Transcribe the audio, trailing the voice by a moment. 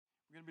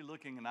We're going to be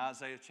looking in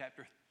Isaiah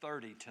chapter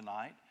 30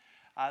 tonight.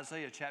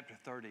 Isaiah chapter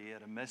 30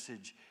 had a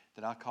message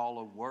that I call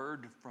a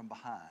word from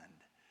behind.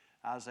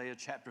 Isaiah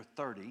chapter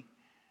 30,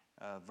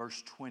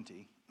 verse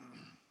 20.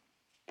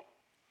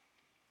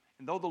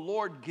 And though the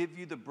Lord give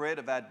you the bread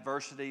of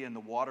adversity and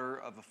the water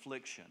of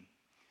affliction,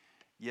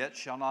 yet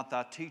shall not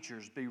thy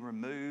teachers be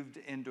removed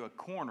into a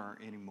corner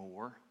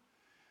anymore,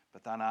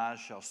 but thine eyes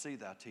shall see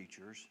thy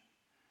teachers,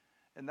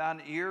 and thine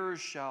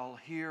ears shall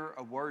hear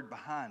a word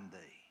behind thee,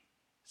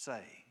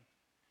 saying,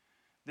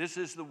 This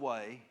is the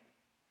way,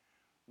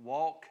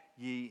 walk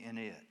ye in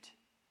it,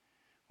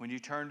 when you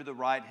turn to the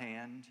right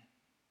hand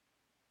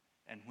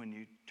and when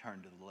you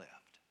turn to the left.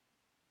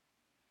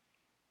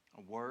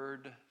 A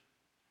word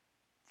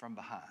from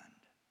behind.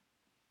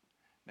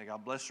 May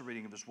God bless the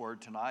reading of His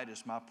word tonight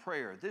is my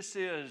prayer. This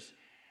is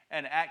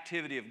an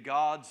activity of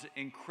God's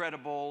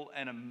incredible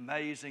and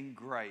amazing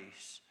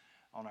grace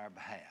on our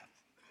behalf.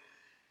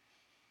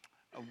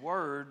 A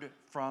word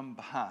from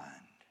behind.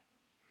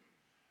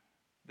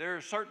 There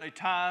are certainly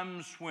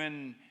times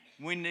when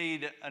we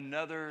need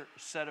another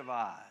set of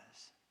eyes,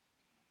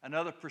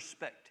 another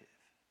perspective.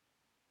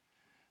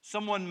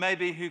 Someone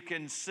maybe who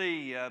can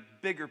see a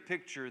bigger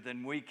picture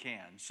than we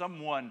can.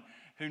 Someone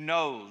who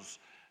knows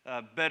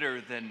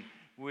better than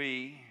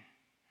we.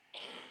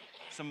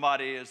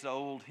 Somebody, as the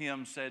old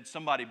hymn said,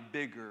 somebody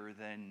bigger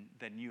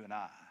than you and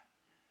I.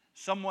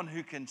 Someone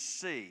who can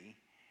see,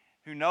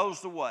 who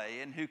knows the way,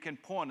 and who can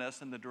point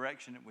us in the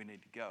direction that we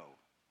need to go.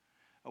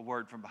 A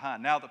word from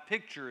behind. Now, the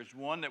picture is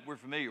one that we're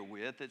familiar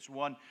with. It's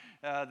one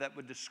that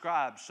would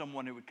describe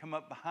someone who would come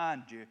up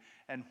behind you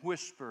and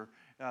whisper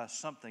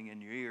something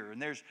in your ear.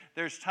 And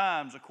there's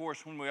times, of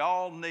course, when we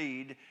all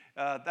need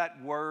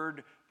that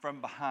word from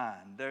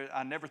behind.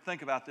 I never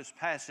think about this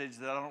passage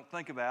that I don't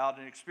think about,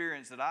 an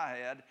experience that I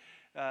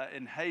had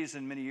in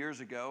Hazen many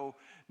years ago.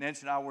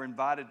 Nancy and I were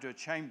invited to a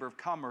Chamber of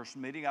Commerce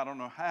meeting. I don't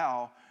know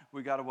how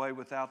we got away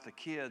without the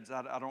kids.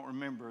 I don't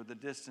remember. The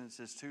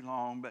distance is too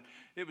long. But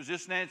it was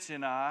just Nancy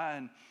and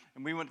I,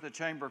 and we went to the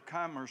Chamber of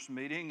Commerce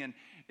meeting, and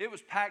it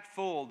was packed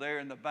full there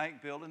in the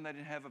bank building. They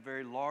didn't have a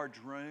very large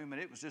room,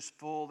 and it was just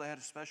full. They had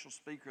a special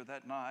speaker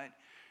that night.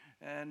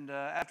 And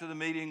after the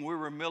meeting, we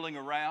were milling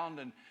around,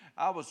 and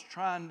I was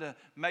trying to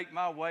make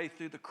my way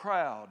through the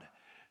crowd.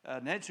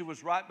 Nancy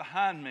was right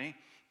behind me.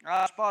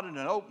 I spotted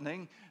an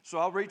opening, so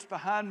I reached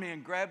behind me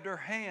and grabbed her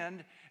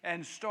hand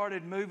and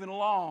started moving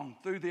along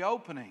through the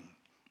opening.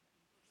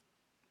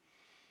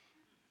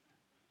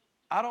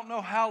 I don't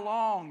know how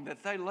long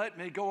that they let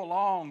me go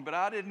along, but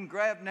I didn't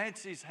grab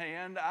Nancy's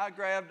hand. I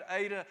grabbed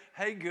Ada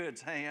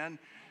Haygood's hand,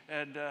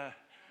 and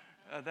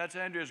that's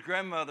Andrea's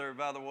grandmother,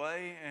 by the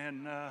way,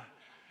 and that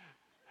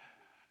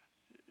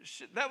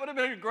would have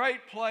been a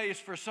great place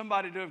for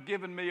somebody to have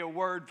given me a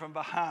word from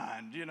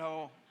behind, you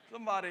know.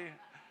 Somebody,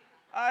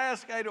 I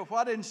asked Ada,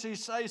 why didn't she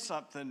say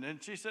something?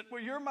 And she said,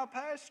 well, you're my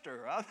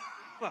pastor.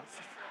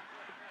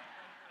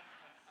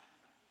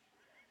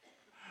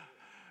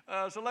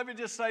 So let me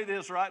just say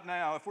this right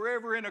now. If we're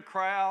ever in a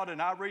crowd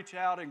and I reach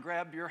out and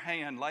grab your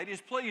hand,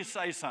 ladies, please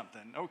say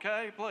something,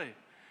 okay? Please.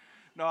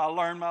 No, I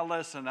learned my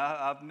lesson.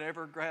 I've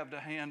never grabbed a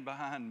hand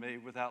behind me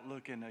without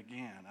looking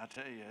again. I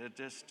tell you, it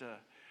just...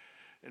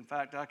 In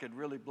fact, I could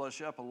really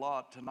blush up a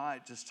lot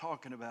tonight just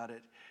talking about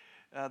it.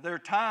 There are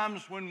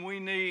times when we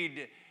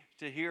need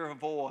to hear a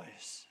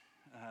voice.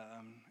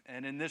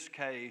 And in this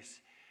case,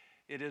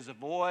 it is a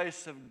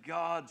voice of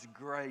God's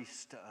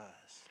grace to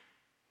us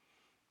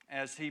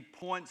as He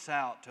points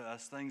out to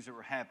us things that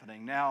were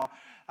happening. Now,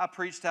 I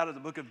preached out of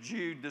the book of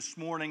Jude this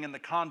morning, and the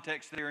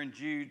context there in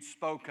Jude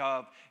spoke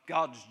of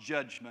God's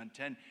judgment.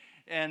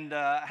 And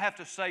I have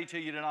to say to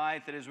you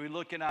tonight that as we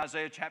look in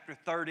Isaiah chapter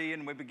 30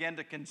 and we begin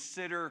to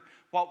consider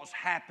what was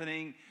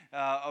happening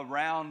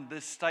around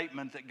this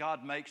statement that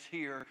God makes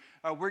here,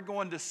 we're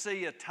going to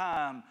see a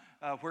time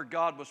where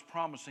God was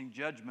promising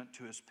judgment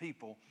to His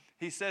people.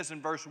 He says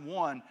in verse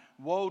 1,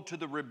 Woe to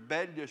the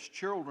rebellious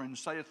children,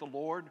 saith the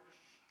Lord,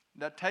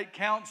 that take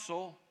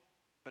counsel,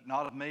 but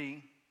not of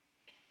me,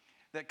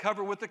 that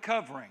cover with the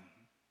covering,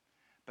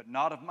 but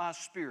not of my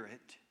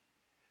spirit,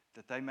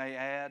 that they may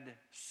add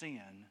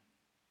sin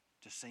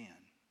to sin.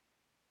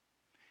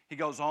 He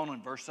goes on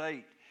in verse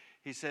 8.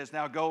 He says,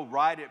 Now go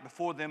write it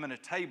before them in a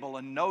table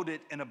and note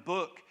it in a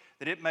book,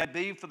 that it may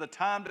be for the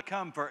time to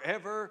come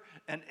forever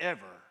and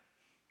ever.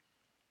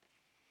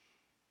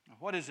 Now,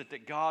 what is it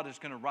that God is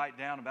going to write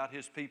down about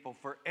His people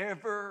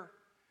forever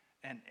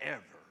and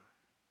ever?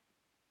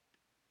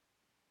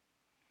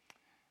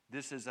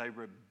 This is a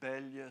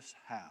rebellious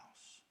house.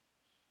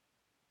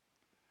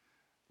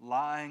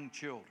 Lying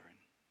children.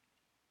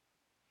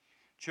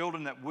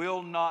 Children that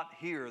will not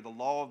hear the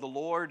law of the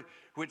Lord,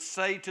 which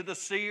say to the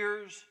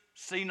seers,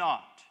 See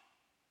not.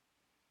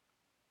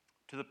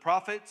 To the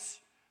prophets,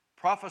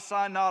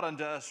 prophesy not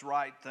unto us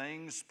right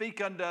things, speak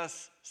unto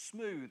us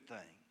smooth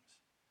things,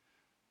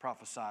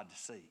 prophesy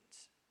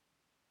deceits.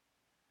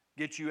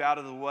 Get you out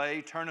of the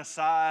way, turn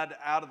aside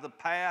out of the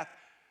path,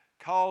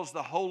 cause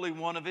the Holy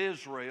One of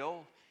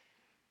Israel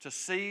to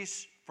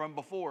cease from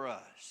before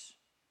us.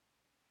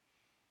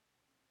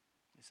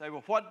 It's Say,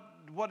 well,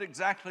 what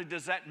exactly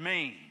does that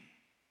mean?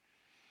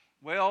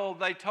 Well,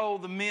 they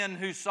told the men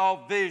who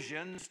saw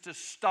visions to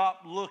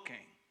stop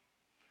looking.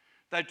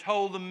 They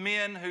told the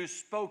men who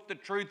spoke the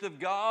truth of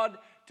God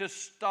to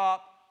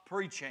stop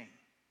preaching.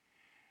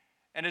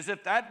 And as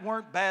if that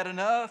weren't bad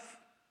enough,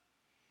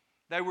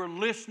 they were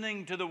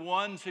listening to the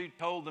ones who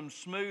told them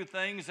smooth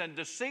things and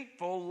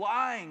deceitful,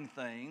 lying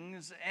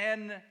things.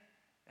 And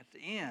at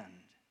the end,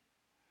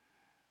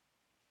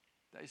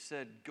 they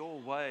said, go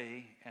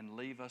away and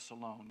leave us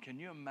alone. Can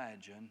you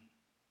imagine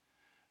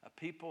a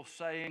people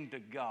saying to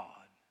God,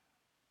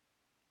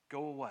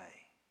 go away,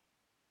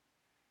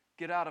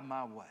 get out of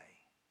my way,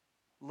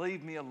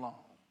 leave me alone,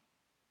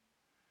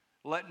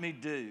 let me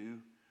do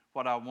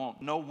what I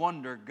want. No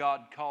wonder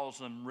God calls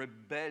them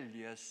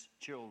rebellious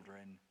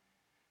children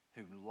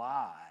who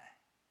lie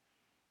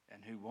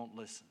and who won't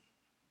listen.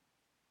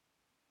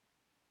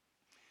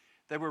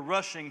 They were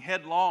rushing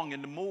headlong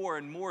into more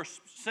and more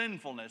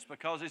sinfulness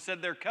because he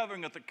said they're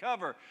covering with the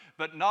cover,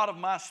 but not of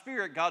my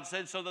spirit, God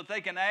said, so that they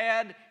can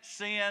add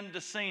sin to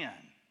sin.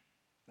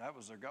 That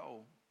was their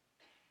goal.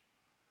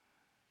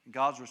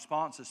 God's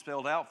response is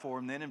spelled out for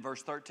them then in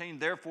verse 13.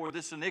 Therefore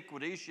this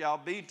iniquity shall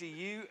be to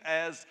you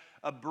as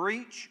a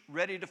breach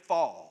ready to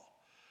fall,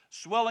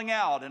 swelling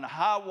out in a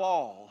high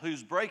wall,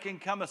 whose breaking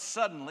cometh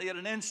suddenly at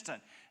an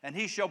instant. And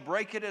he shall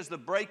break it as the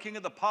breaking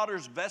of the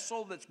potter's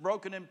vessel that's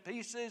broken in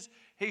pieces.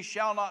 He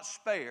shall not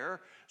spare,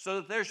 so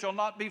that there shall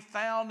not be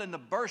found in the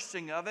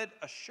bursting of it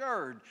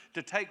assured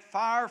to take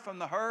fire from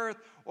the hearth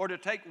or to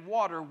take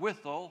water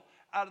withal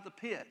out of the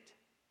pit.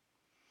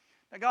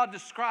 Now God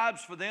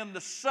describes for them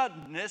the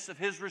suddenness of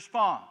his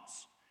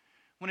response.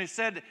 When he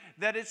said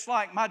that it's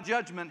like my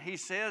judgment, he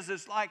says,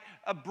 is like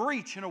a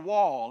breach in a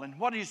wall. And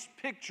what he's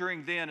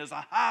picturing then is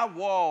a high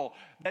wall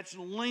that's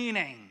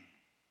leaning.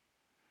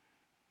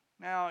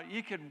 Now,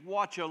 you could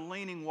watch a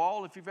leaning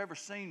wall if you've ever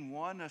seen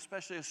one,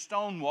 especially a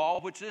stone wall,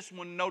 which this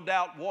one no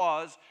doubt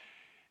was.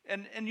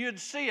 And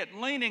you'd see it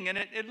leaning, and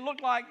it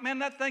looked like, man,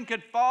 that thing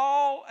could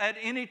fall at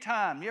any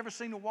time. You ever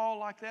seen a wall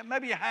like that?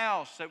 Maybe a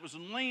house that was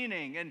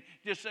leaning, and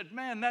you said,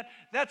 man,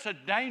 that's a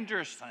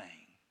dangerous thing.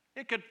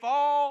 It could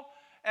fall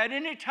at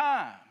any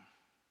time.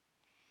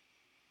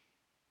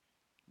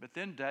 But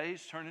then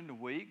days turn into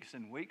weeks,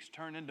 and weeks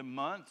turn into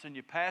months, and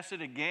you pass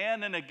it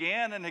again and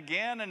again and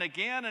again and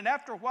again, and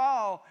after a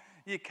while,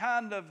 you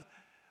kind of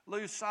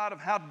lose sight of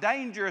how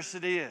dangerous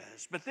it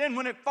is. But then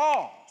when it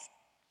falls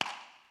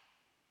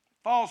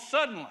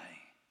suddenly.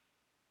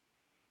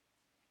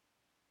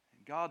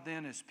 And God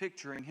then is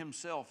picturing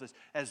himself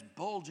as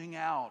bulging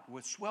out,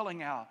 with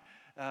swelling out,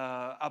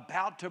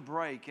 about to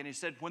break. And he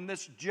said, when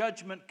this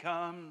judgment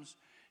comes,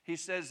 he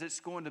says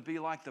it's going to be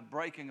like the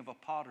breaking of a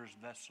potter's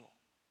vessel.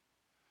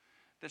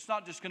 That's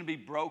not just going to be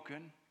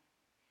broken.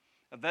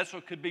 A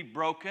vessel could be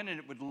broken and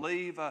it would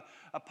leave a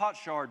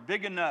potsherd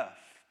big enough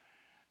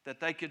that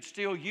they could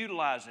still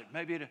utilize it,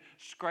 maybe to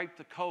scrape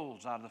the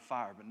coals out of the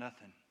fire, but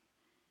nothing.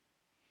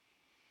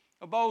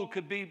 A bowl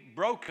could be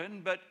broken,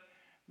 but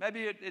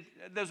maybe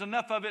there's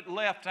enough of it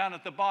left down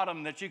at the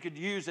bottom that you could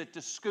use it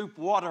to scoop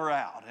water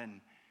out. And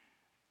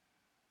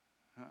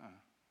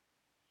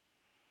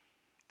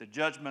the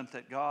judgment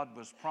that God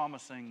was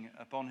promising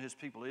upon his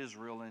people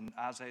Israel in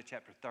Isaiah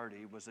chapter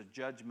 30 was a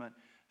judgment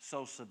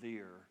so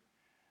severe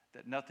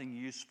that nothing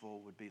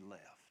useful would be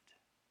left.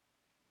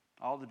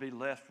 All that would be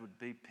left would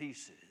be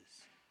pieces.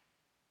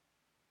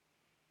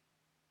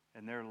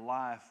 And their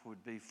life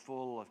would be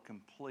full of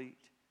complete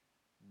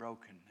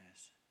brokenness.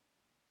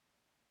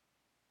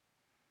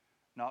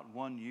 Not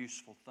one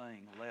useful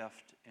thing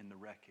left in the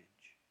wreckage.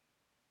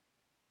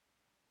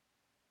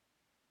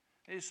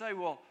 And you say,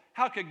 well,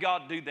 how could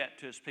God do that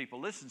to his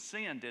people? Listen,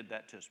 sin did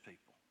that to his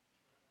people.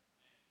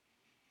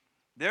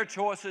 Their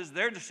choices,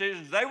 their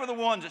decisions, they were the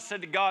ones that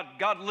said to God,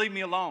 God, leave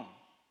me alone.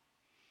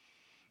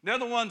 They're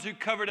the ones who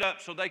covered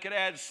up so they could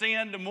add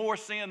sin to more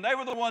sin. They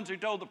were the ones who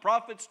told the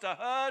prophets to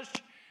hush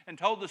and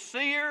told the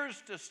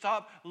seers to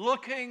stop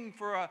looking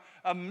for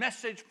a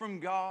message from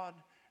God.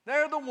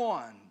 They're the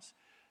ones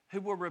who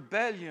were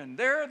rebellion.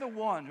 They're the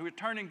ones who were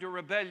turning to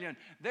rebellion.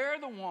 They're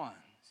the ones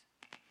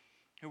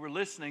who were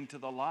listening to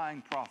the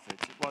lying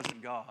prophets. It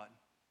wasn't God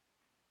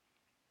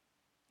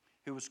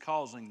who was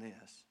causing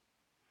this.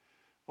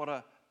 What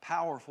a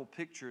powerful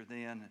picture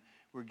then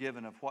we're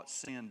given of what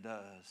sin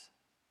does.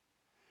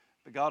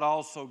 But God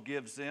also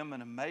gives them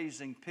an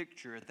amazing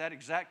picture at that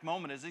exact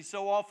moment, as he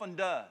so often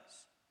does,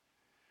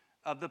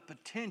 of the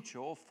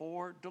potential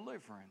for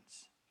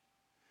deliverance.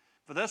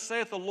 For thus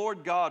saith the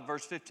Lord God,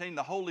 verse 15,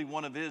 the Holy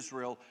One of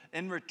Israel,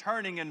 in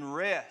returning and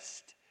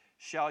rest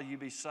shall you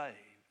be saved.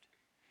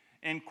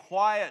 In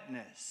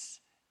quietness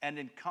and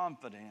in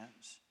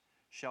confidence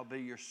shall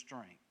be your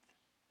strength.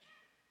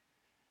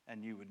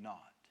 And you would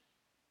not.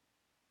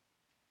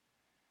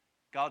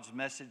 God's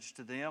message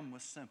to them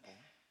was simple.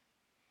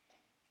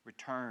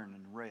 Return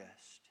and rest.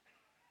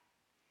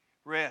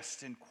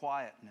 Rest in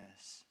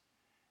quietness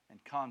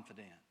and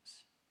confidence.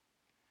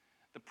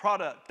 The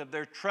product of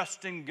their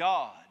trust in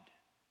God.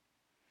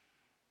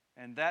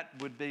 And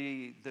that would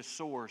be the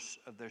source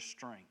of their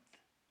strength.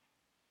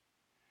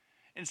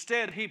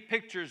 Instead, he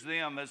pictures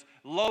them as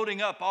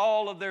loading up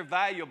all of their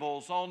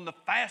valuables on the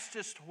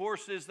fastest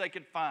horses they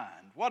could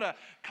find. What a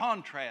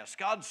contrast.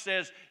 God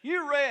says,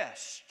 you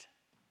rest.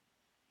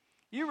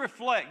 You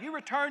reflect. You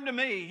return to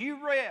me.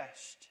 You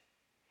rest.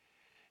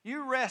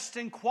 You rest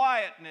in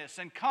quietness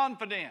and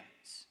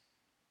confidence.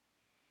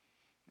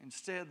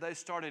 Instead, they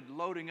started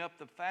loading up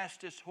the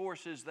fastest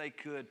horses they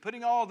could,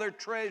 putting all their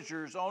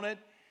treasures on it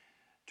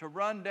to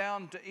run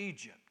down to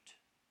Egypt.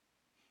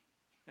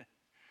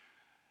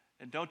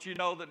 And don't you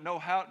know that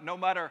no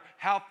matter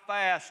how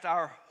fast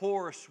our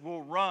horse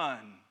will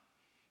run,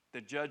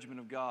 the judgment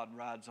of God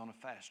rides on a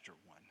faster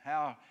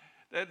one.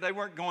 They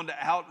weren't going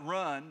to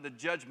outrun the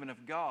judgment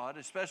of God,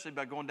 especially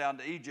by going down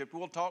to Egypt.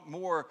 We'll talk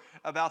more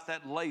about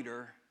that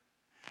later.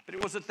 But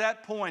it was at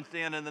that point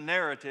then in the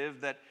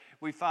narrative that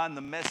we find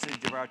the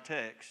message of our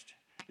text.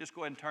 Just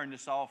go ahead and turn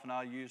this off and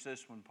I'll use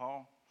this one,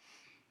 Paul.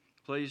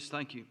 Please,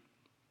 thank you.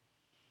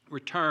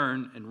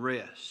 Return and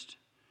rest.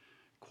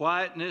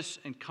 Quietness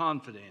and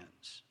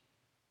confidence.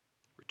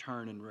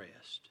 Return and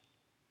rest.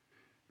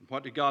 And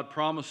what did God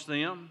promise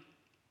them?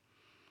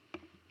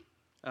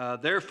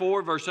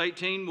 Therefore, verse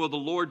 18, will the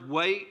Lord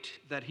wait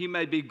that he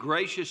may be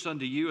gracious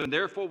unto you, and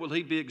therefore will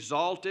he be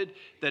exalted,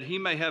 that he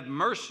may have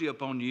mercy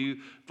upon you.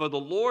 For the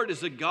Lord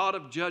is a God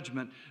of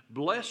judgment.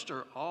 Blessed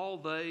are all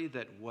they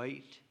that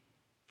wait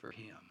for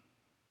him.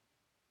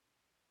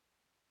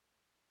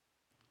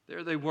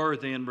 There they were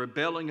then,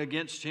 rebelling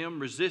against him,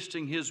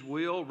 resisting his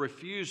will,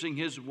 refusing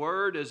his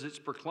word as it's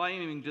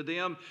proclaiming to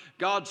them.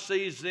 God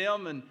sees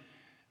them, and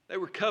they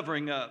were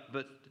covering up,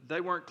 but they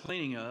weren't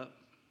cleaning up.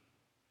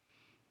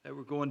 They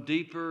were going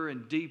deeper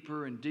and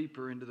deeper and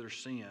deeper into their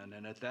sin.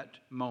 And at that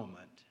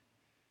moment,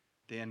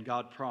 then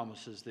God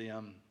promises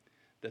them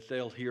that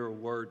they'll hear a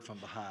word from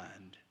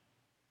behind.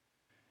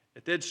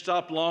 If they'd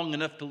stop long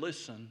enough to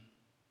listen,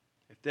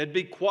 if they'd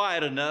be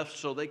quiet enough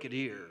so they could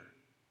hear,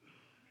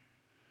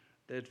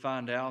 they'd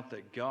find out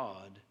that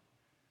God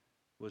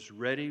was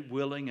ready,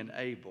 willing, and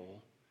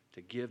able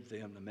to give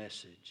them the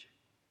message,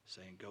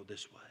 saying, go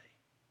this way,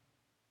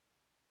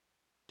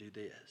 do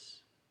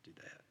this, do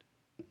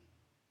that.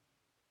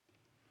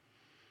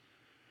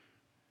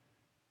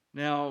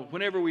 Now,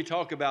 whenever we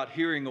talk about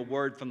hearing a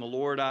word from the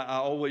Lord, I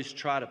always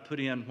try to put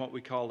in what we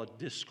call a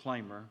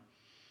disclaimer.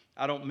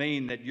 I don't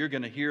mean that you're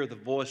going to hear the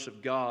voice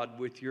of God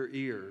with your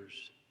ears,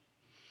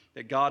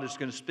 that God is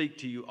going to speak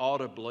to you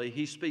audibly.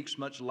 He speaks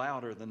much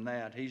louder than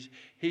that.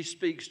 He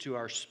speaks to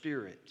our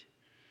spirit.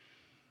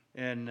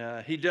 And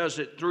He does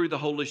it through the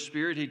Holy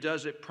Spirit. He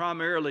does it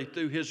primarily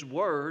through His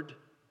Word.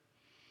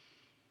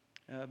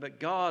 But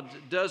God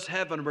does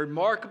have a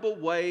remarkable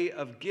way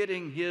of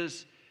getting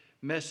His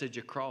message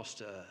across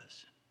to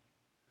us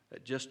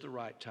at just the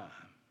right time.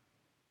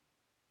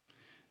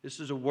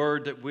 This is a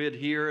word that we'd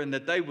hear and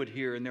that they would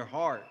hear in their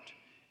heart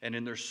and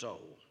in their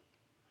soul.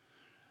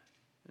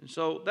 And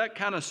so that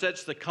kind of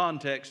sets the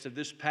context of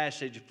this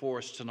passage for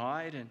us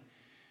tonight. And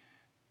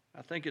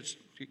I think it's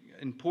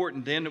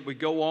important then that we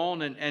go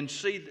on and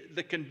see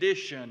the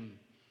condition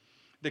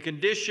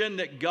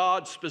that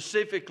God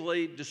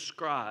specifically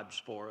describes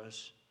for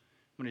us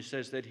when He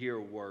says they'd hear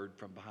a word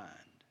from behind.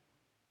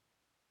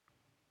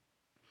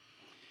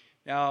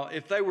 Now,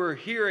 if they were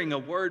hearing a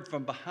word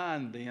from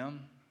behind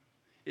them,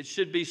 it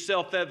should be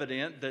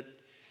self-evident that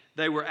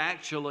they were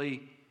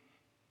actually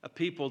a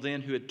people then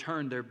who had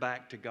turned their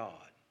back to God.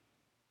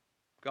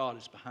 God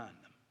is behind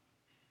them.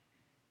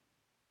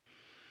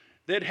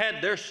 They'd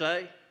had their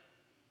say.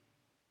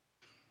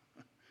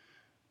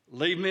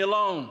 Leave me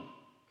alone.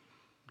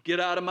 Get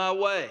out of my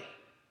way.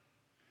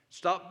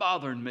 Stop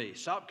bothering me.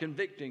 Stop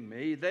convicting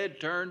me. They'd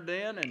turned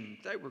in and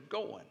they were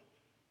going.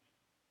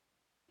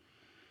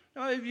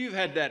 Now, if you've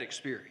had that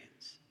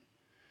experience,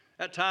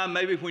 that time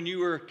maybe when you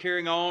were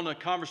carrying on a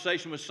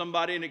conversation with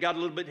somebody and it got a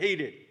little bit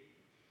heated,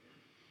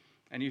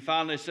 and you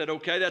finally said,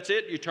 okay, that's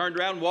it. You turned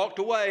around and walked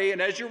away,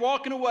 and as you're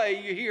walking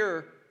away, you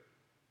hear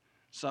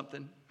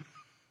something.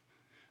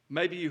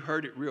 Maybe you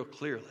heard it real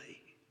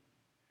clearly,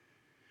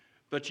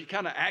 but you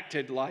kind of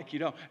acted like you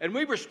don't. And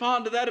we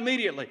respond to that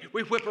immediately.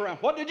 We whip around.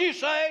 What did you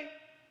say?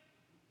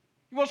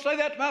 You want to say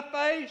that to my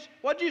face?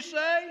 What did you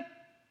say?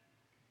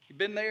 You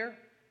been there?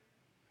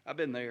 I've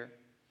been there.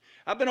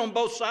 I've been on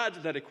both sides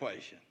of that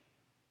equation.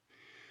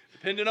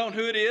 Depending on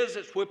who it is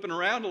that's whipping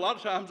around, a lot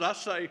of times I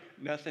say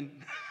nothing.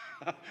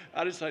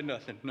 I didn't say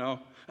nothing. No,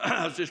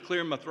 I was just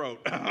clearing my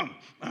throat.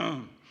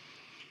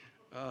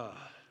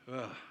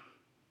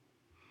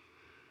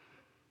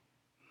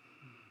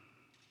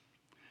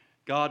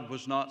 God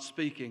was not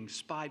speaking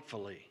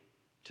spitefully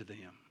to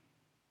them.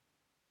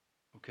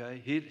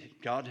 Okay?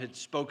 God had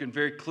spoken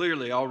very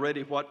clearly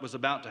already what was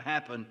about to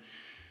happen.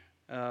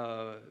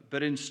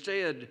 But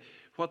instead,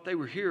 what they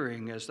were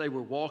hearing as they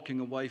were walking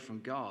away from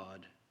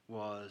God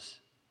was,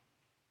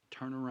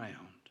 turn around.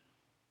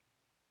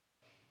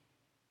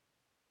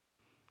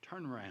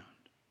 Turn around.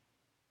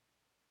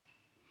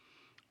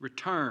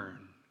 Return,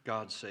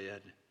 God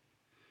said,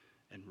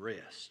 and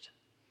rest.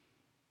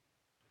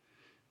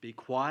 Be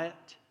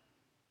quiet,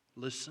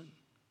 listen,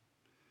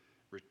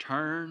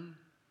 return,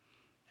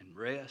 and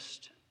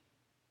rest,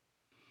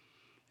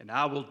 and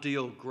I will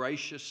deal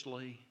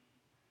graciously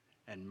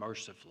and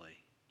mercifully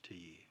to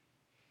you.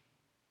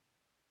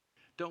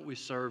 Don't we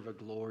serve a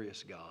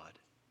glorious God?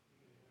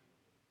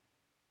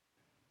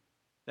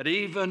 That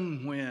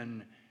even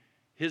when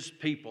his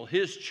people,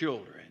 his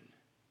children,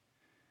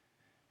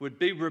 would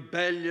be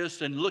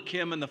rebellious and look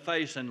him in the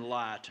face and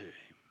lie to him.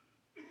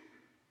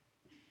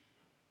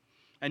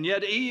 And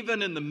yet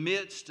even in the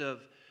midst of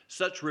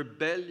such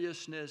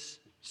rebelliousness,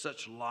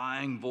 such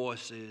lying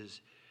voices,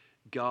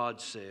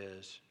 God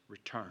says,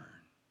 return,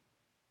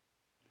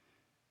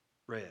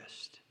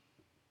 rest.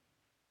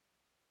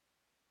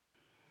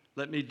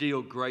 Let me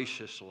deal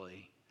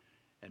graciously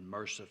and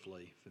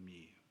mercifully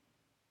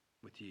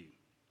with you.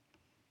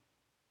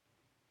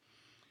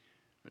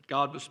 But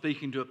God was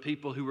speaking to a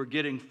people who were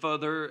getting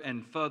further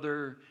and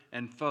further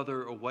and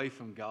further away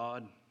from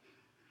God.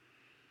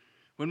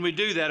 When we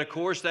do that, of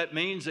course, that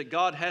means that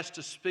God has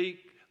to speak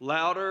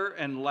louder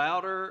and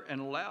louder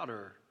and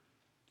louder.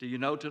 Do you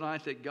know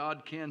tonight that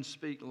God can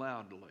speak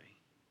loudly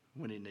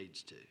when he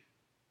needs to?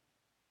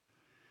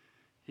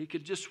 He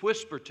could just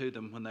whisper to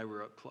them when they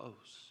were up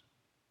close.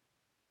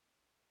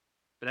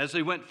 But as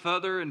they went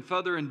further and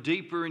further and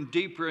deeper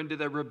into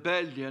their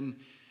rebellion,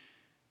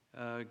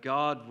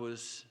 God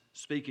was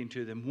speaking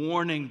to them,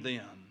 warning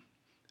them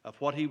of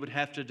what he would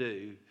have to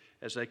do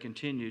as they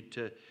continued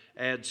to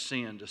add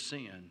sin to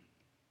sin.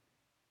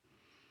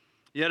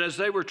 Yet as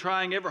they were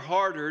trying ever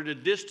harder to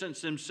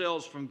distance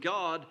themselves from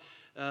God,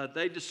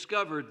 they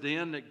discovered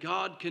then that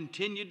God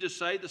continued to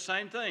say the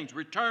same things.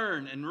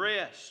 Return and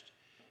rest.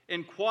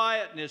 In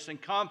quietness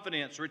and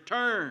confidence,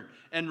 return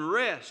and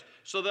rest,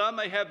 so that I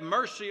may have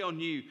mercy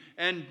on you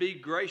and be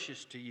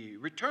gracious to you.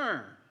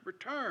 Return,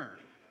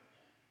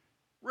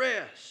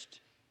 rest,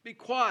 be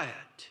quiet.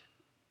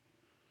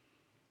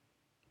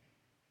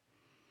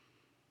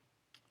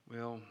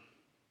 Well,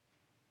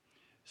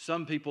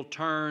 some people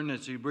turn,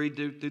 as you read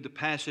through the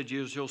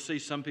passages, you'll see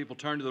some people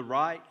turn to the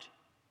right.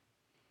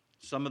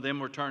 Some of them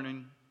were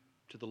turning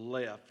to the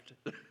left.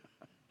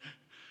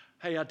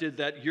 Hey, I did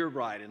that, you're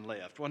right and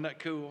left. Wasn't that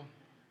cool?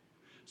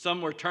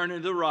 Some were turning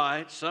to the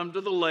right, some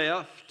to the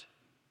left.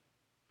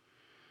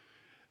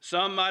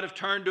 Some might have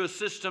turned to a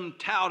system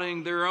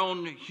touting their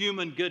own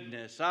human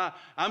goodness.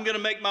 I'm going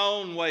to make my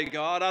own way,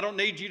 God. I don't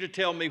need you to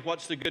tell me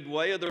what's the good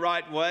way or the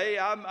right way.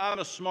 I'm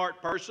a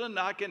smart person.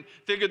 I can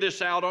figure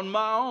this out on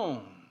my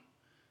own.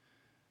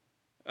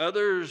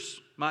 Others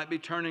might be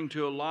turning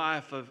to a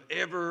life of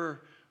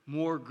ever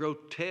more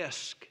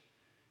grotesque,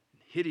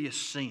 hideous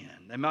sin.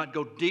 They might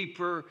go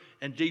deeper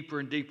and deeper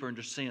and deeper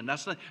into sin.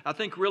 I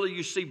think really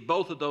you see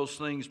both of those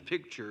things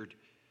pictured.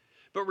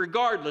 But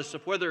regardless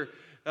of whether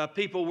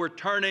people were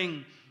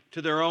turning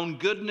to their own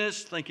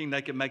goodness, thinking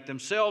they could make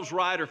themselves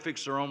right or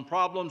fix their own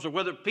problems, or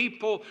whether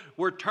people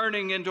were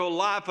turning into a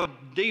life of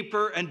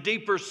deeper and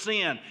deeper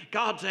sin,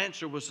 God's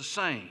answer was the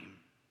same.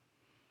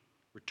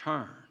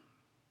 Return.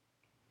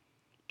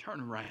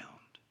 Turn around.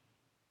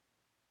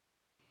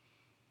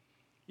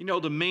 You know,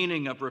 the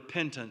meaning of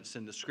repentance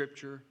in the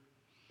Scripture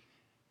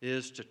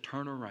is to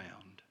turn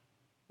around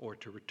or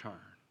to return.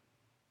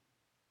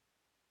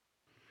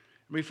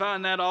 We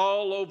find that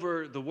all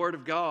over the Word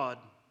of God.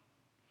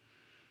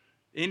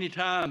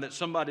 Anytime that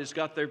somebody's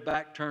got their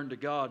back turned to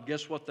God,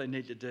 guess what they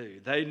need to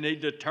do? They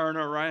need to turn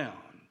around.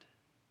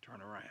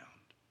 Turn around.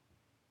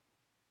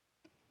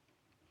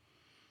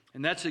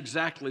 And that's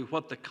exactly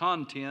what the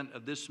content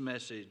of this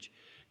message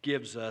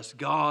gives us.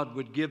 God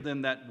would give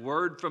them that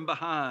word from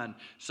behind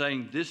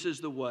saying, this is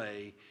the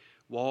way,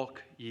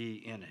 walk ye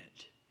in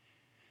it.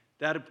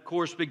 That, of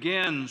course,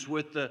 begins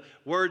with the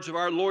words of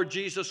our Lord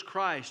Jesus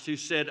Christ, who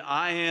said,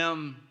 I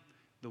am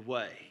the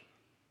way,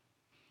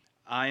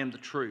 I am the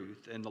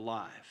truth and the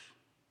life.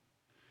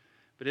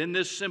 But in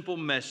this simple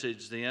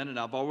message then, and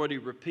I've already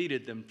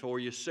repeated them for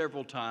you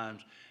several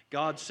times,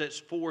 God sets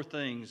four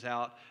things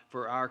out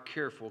for our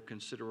careful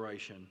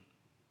consideration.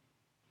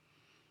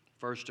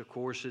 First, of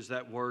course, is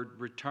that word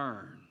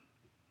return,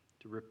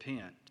 to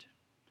repent,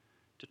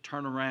 to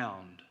turn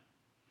around.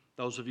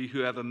 Those of you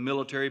who have a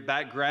military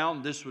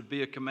background, this would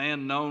be a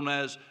command known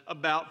as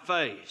about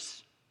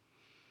face.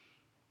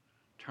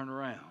 Turn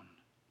around.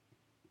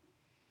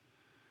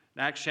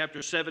 In Acts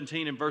chapter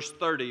 17 and verse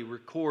 30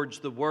 records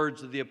the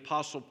words of the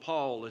Apostle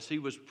Paul as he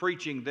was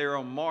preaching there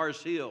on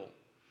Mars Hill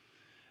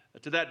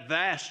to that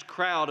vast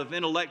crowd of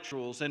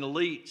intellectuals and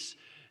elites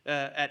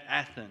at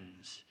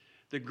Athens.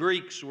 The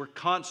Greeks were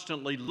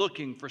constantly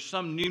looking for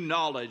some new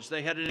knowledge.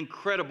 They had an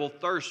incredible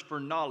thirst for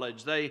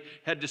knowledge. They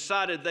had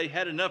decided they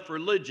had enough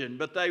religion,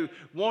 but they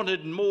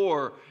wanted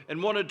more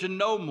and wanted to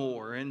know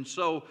more. And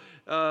so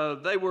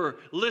they were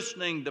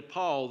listening to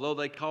Paul, though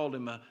they called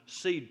him a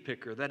seed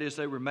picker. That is,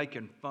 they were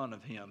making fun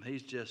of him.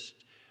 He's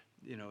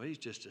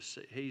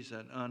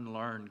an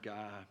unlearned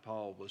guy.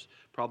 Paul was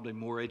probably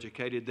more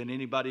educated than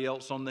anybody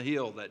else on the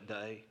hill that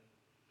day.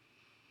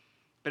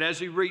 But as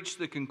he reached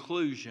the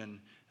conclusion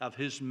of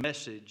his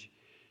message,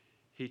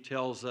 he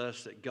tells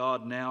us that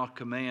God now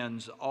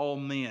commands all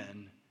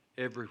men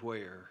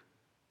everywhere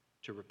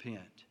to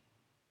repent.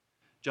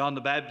 John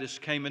the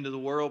Baptist came into the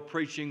world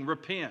preaching,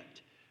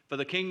 repent, for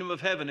the kingdom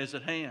of heaven is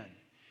at hand.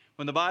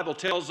 When the Bible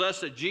tells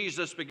us that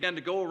Jesus began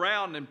to go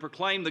around and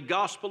proclaim the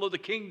gospel of the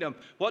kingdom,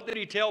 what did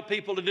he tell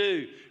people to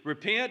do?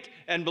 Repent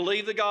and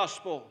believe the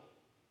gospel.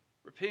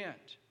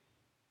 Repent.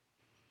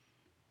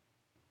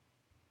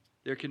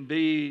 There can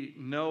be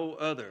no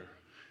other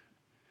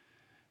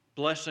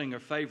blessing or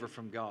favor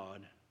from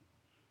God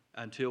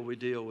until we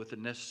deal with the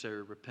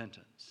necessary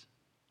repentance.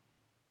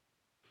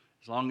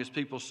 As long as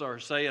people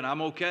start saying,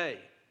 I'm okay.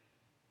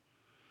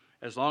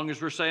 As long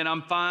as we're saying,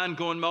 I'm fine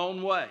going my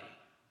own way.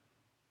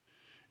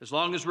 As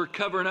long as we're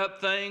covering up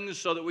things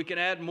so that we can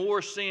add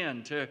more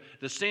sin to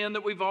the sin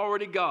that we've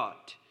already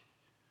got,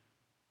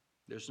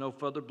 there's no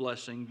further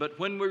blessing. But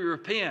when we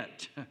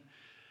repent,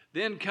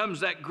 then comes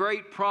that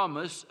great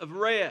promise of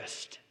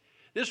rest.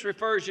 This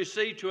refers, you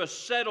see, to a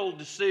settled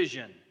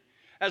decision,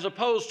 as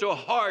opposed to a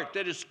heart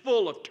that is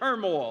full of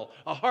turmoil,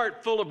 a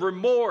heart full of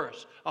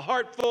remorse, a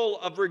heart full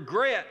of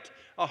regret,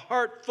 a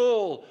heart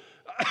full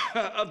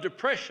of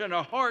depression,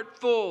 a heart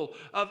full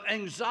of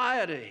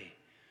anxiety,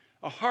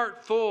 a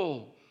heart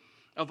full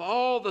of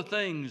all the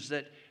things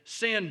that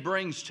sin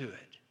brings to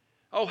it.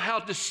 Oh, how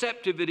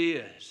deceptive it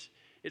is.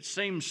 It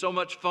seems so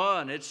much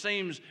fun. It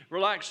seems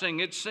relaxing.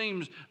 It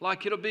seems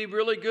like it'll be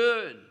really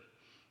good.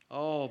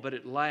 Oh, but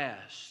at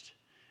last,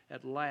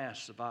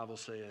 the Bible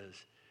says,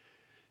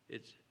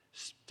 it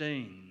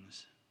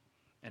stings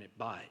and it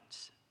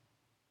bites.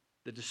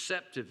 The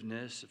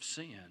deceptiveness of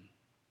sin.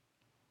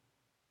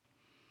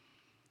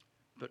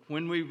 But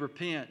when we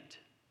repent,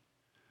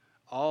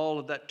 all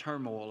of that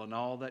turmoil and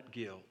all that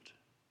guilt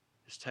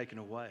is taken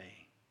away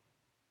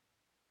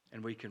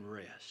and we can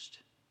rest.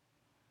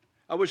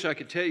 I wish I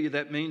could tell you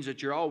that means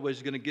that you're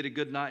always going to get a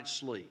good night's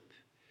sleep,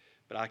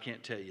 but I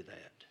can't tell you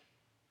that.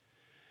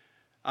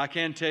 I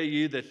can tell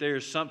you that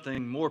there's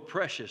something more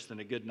precious than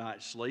a good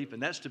night's sleep,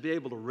 and that's to be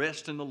able to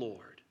rest in the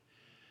Lord.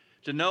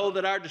 To know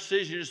that our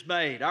decision is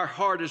made, our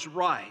heart is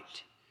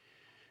right.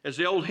 As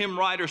the old hymn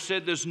writer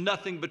said, there's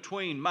nothing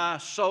between my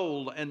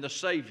soul and the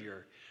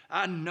Savior.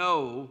 I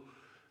know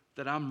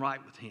that I'm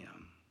right with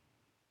Him.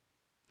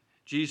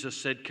 Jesus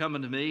said, come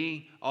unto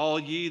me, all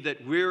ye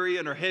that weary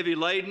and are heavy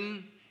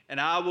laden,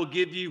 and I will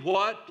give you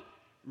what?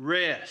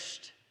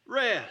 Rest.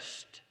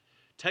 Rest.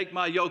 Take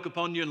my yoke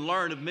upon you and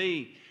learn of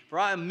me, for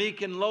I am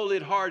meek and lowly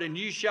at heart, and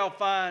you shall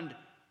find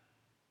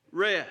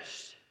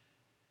rest.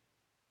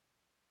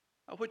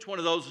 Now, which one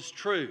of those is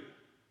true?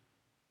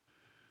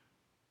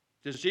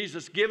 Does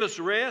Jesus give us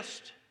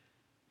rest,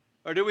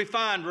 or do we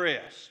find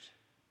rest?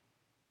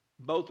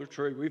 Both are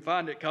true. We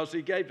find it because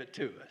He gave it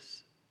to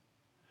us.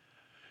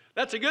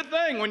 That's a good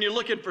thing when you're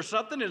looking for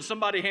something and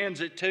somebody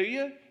hands it to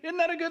you. Isn't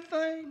that a good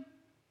thing?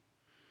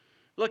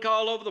 Look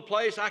all over the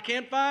place. I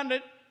can't find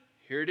it.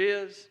 Here it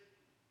is.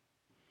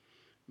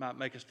 Might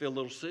make us feel a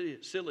little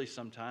silly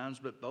sometimes,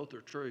 but both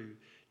are true.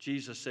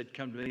 Jesus said,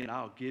 come to me and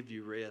I'll give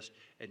you rest,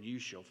 and you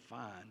shall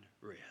find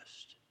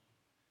rest.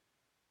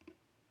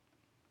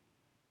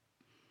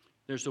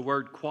 There's the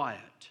word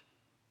quiet.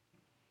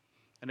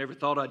 I never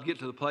thought I'd get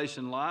to the place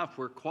in life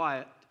where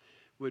quiet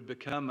would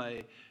become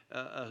a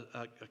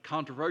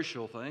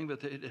controversial thing,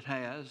 but it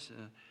has.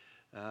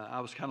 I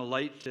was kind of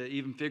late to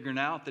even figuring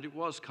out that it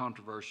was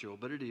controversial,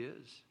 but it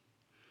is.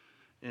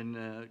 In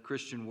the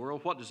Christian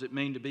world, what does it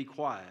mean to be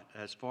quiet?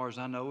 As far as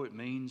I know, it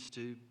means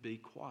to be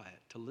quiet,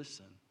 to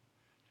listen,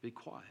 to be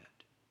quiet.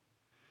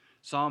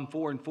 Psalm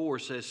 4:4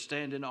 says,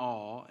 stand in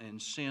awe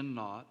and sin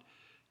not.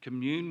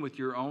 Commune with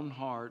your own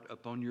heart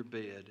upon your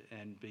bed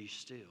and be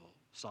still.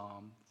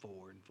 Psalm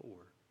 4:4.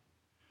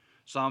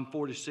 Psalm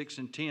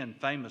 46:10,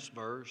 famous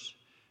verse,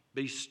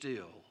 be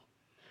still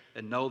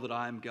and know that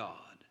I am God.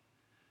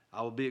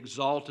 I will be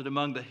exalted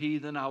among the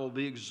heathen. I will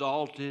be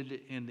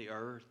exalted in the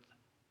earth.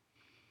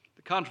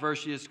 The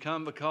controversy has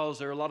come because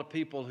there are a lot of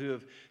people who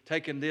have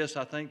taken this,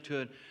 I think,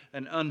 to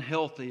an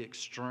unhealthy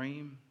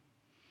extreme.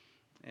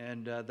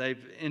 And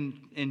they've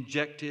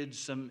injected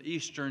some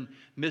Eastern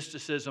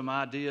mysticism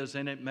ideas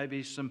in it,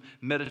 maybe some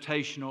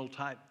meditational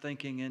type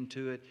thinking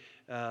into it.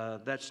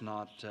 That's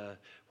not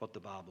what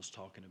the Bible's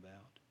talking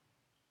about.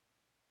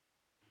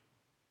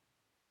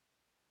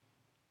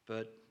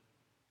 But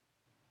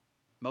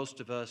most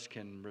of us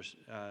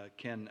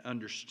can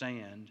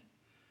understand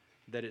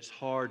that it's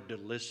hard to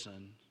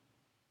listen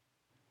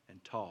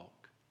and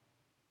talk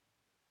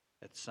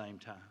at the same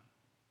time.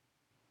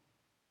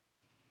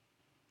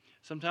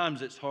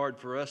 Sometimes it's hard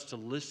for us to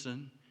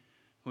listen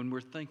when we're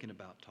thinking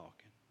about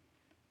talking.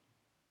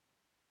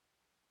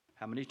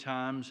 How many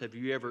times have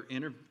you ever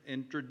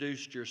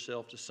introduced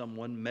yourself to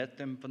someone, met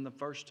them for the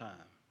first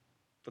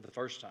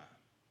time?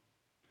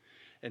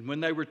 And when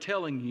they were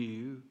telling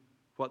you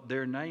what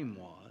their name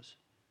was,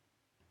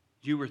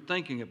 you were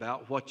thinking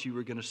about what you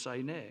were going to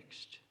say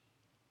next.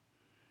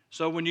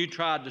 So when you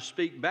tried to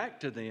speak back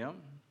to them,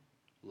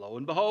 lo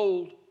and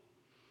behold,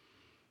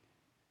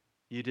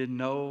 you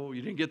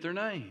didn't get their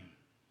name.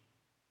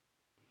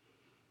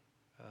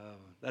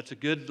 That's a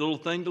good little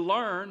thing to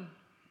learn.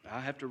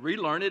 I have to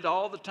relearn it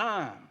all the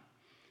time.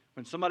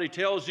 When somebody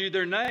tells you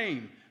their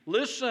name,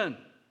 listen,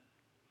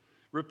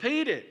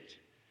 repeat it.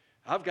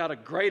 I've got a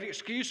great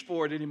excuse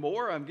for it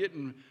anymore. I'm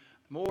getting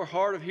more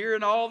hard of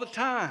hearing all the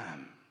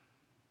time.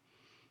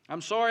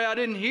 I'm sorry I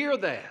didn't hear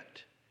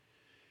that.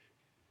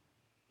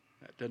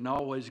 That doesn't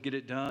always get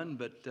it done,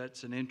 but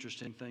that's an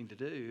interesting thing to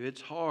do.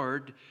 It's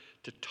hard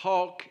to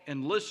talk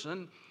and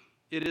listen.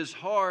 It is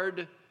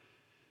hard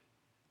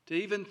to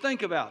even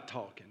think about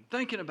talking,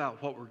 thinking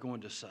about what we're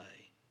going to say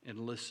and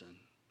listen.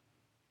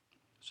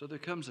 So there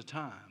comes a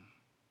time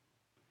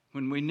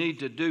when we need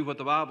to do what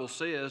the Bible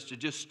says, to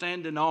just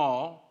stand in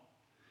awe,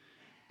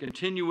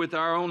 continue with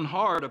our own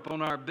heart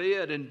upon our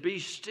bed and be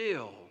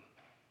still,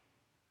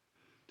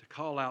 to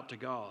call out to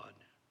God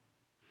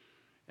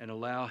and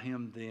allow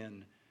Him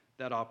then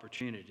that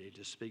opportunity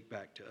to speak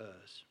back to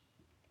us.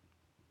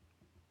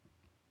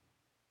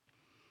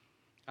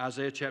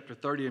 Isaiah chapter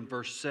 30 and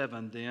verse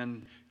 7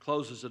 then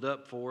closes it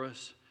up for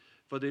us.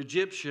 For the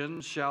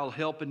Egyptians shall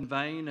help in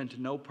vain and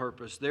to no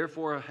purpose.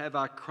 Therefore have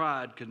I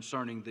cried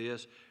concerning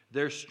this.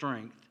 Their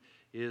strength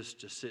is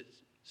to sit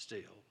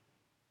still.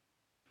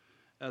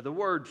 The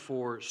word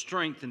for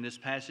strength in this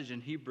passage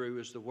in Hebrew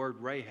is the word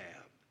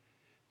Rahab.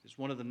 It's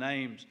one of the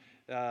names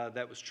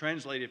that was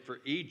translated for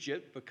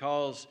Egypt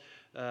because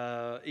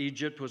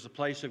Egypt was a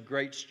place of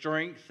great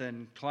strength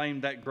and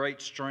claimed that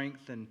great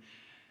strength.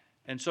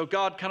 And so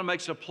God kind of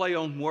makes a play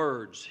on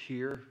words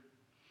here.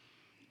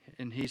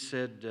 And He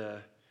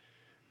said,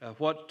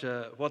 what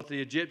the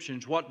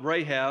Egyptians, what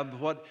Rahab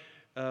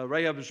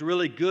is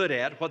really good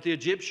at, what the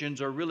Egyptians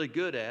are really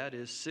good at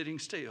is sitting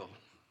still.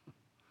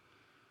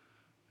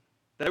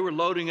 They were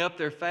loading up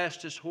their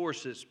fastest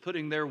horses,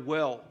 putting their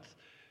wealth,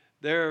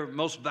 their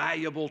most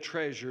valuable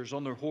treasures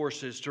on their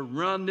horses to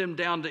run them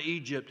down to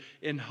Egypt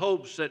in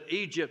hopes that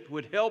Egypt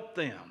would help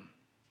them.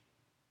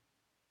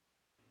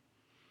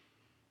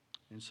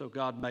 And so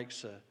God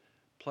makes a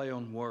play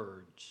on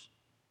words.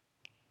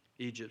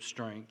 Egypt's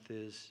strength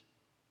is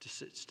to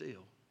sit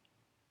still.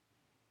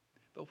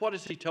 But what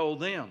has He told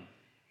them?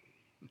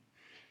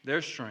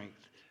 Their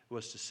strength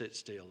was to sit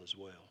still as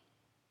well.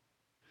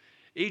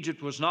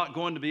 Egypt was not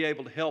going to be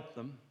able to help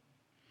them.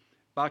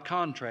 By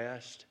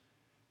contrast,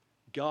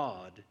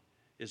 God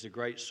is a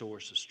great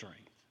source of strength.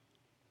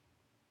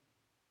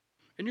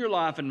 In your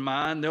life and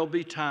mine, there'll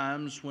be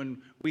times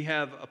when we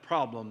have a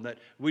problem that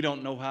we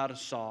don't know how to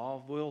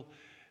solve. We'll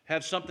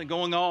have something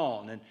going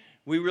on and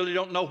we really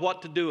don't know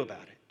what to do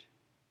about it.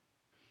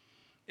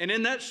 And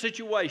in that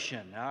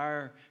situation,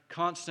 our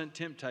constant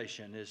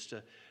temptation is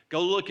to go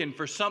looking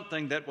for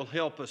something that will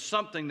help us,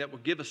 something that will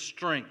give us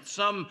strength,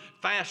 some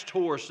fast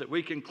horse that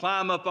we can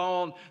climb up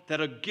on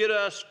that'll get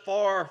us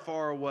far,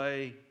 far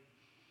away.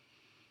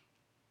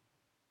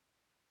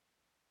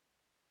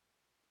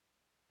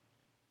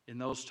 In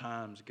those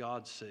times,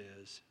 God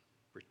says,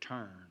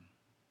 return.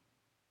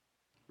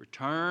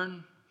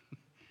 Return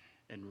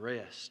and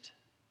rest.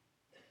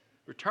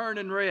 Return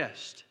and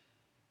rest.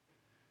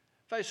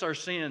 Face our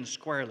sins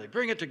squarely.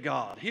 Bring it to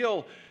God.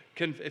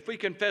 If we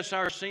confess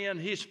our sin,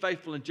 He's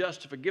faithful and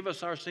just to forgive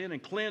us our sin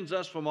and cleanse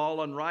us from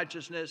all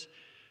unrighteousness.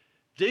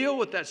 Deal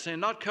with that sin,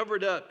 not cover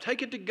it up.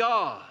 Take it to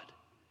God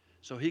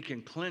so He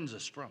can cleanse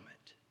us from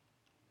it.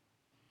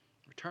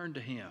 Return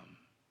to Him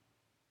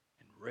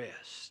and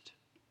rest.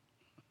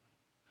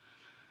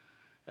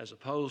 As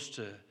opposed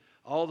to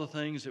all the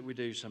things that we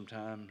do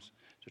sometimes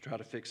to try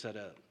to fix that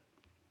up.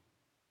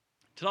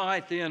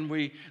 Tonight, then,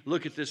 we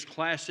look at this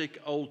classic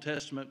Old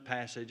Testament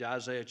passage,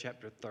 Isaiah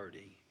chapter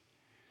 30,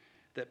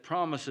 that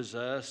promises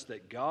us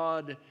that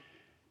God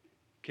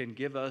can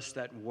give us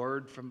that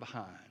word from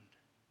behind.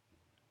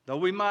 Though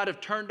we might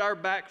have turned our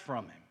back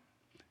from Him,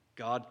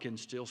 God can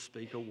still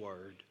speak a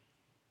word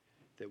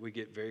that we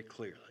get very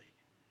clearly.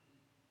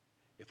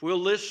 If we'll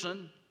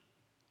listen,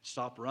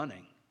 stop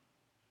running,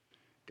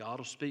 God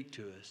will speak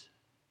to us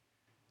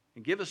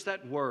and give us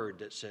that word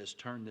that says,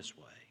 turn this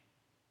way.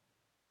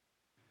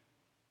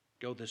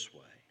 Go this way.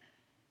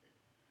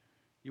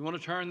 You want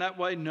to turn that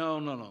way?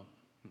 No.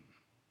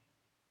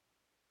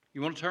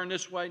 You want to turn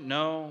this way?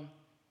 No.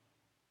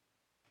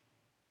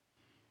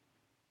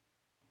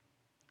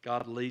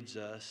 God leads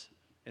us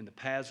in the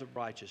paths of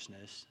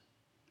righteousness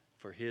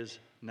for His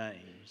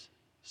name's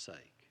sake.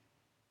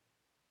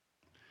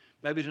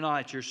 Maybe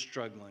tonight you're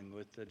struggling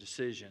with a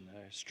decision,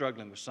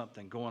 struggling with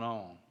something going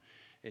on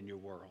in your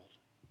world.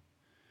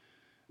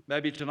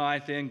 Maybe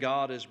tonight then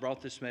God has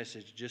brought this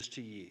message just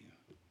to you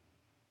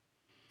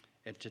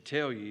and to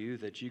tell you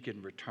that you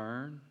can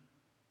return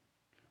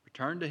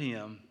to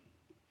Him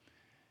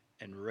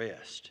and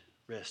rest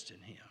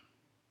in Him.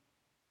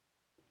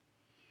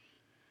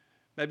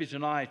 Maybe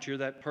tonight you're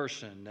that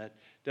person that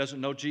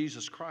doesn't know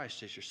Jesus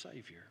Christ as your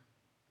Savior.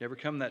 Never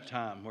come that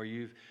time where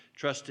you've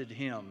trusted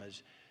Him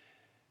as.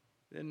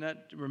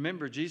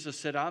 Remember, Jesus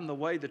said, I'm the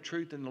way, the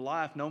truth, and the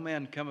life. No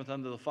man cometh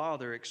unto the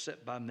Father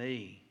except by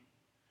me.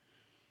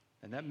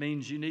 And that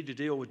means you need to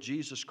deal with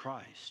Jesus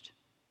Christ.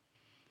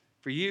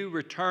 For you,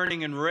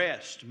 returning and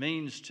rest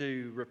means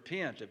to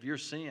repent of your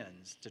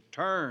sins, to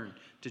turn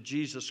to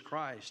Jesus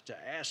Christ,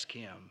 to ask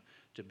Him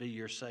to be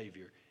your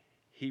Savior.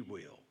 He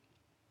will.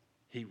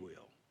 He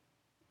will.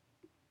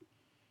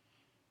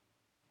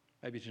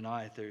 Maybe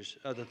tonight there's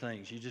other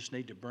things you just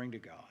need to bring to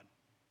God.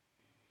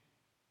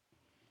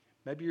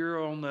 Maybe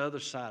you're on the other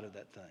side of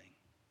that thing.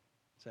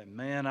 Say,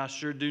 man, I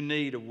sure do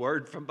need a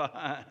word from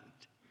behind.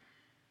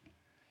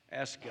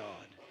 Ask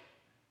God.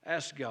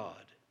 Ask God.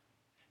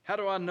 How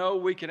do I know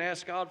we can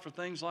ask God for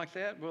things like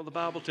that? Well, the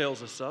Bible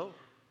tells us so.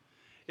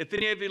 If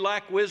any of you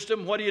lack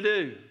wisdom, what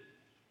do?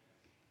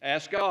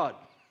 Ask God.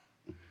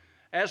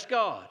 Ask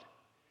God,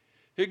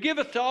 who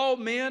giveth to all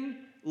men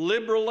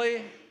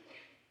liberally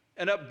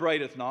and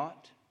upbraideth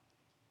not.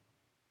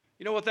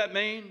 You know what that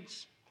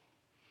means?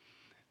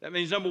 That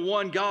means, number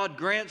one, God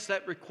grants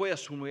that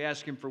request when we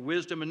ask Him for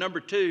wisdom. And number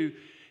two,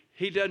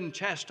 He doesn't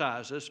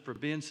chastise us for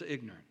being so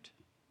ignorant.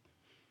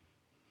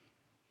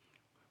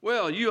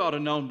 Well, you ought to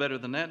know better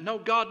than that. No,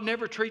 God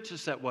never treats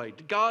us that way.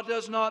 God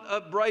does not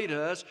upbraid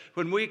us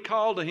when we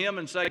call to Him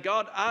and say,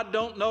 God, I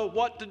don't know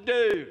what to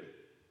do.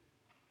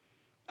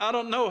 I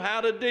don't know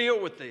how to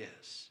deal with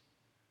this.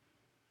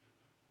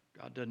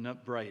 God doesn't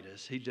upbraid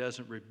us. He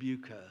doesn't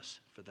rebuke us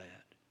for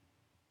that.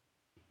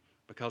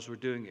 Because we're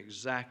doing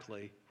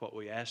exactly what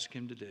we ask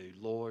Him to do.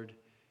 Lord,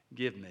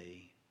 give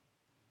me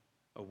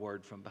a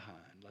word from behind.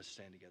 Let's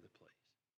stand together, please.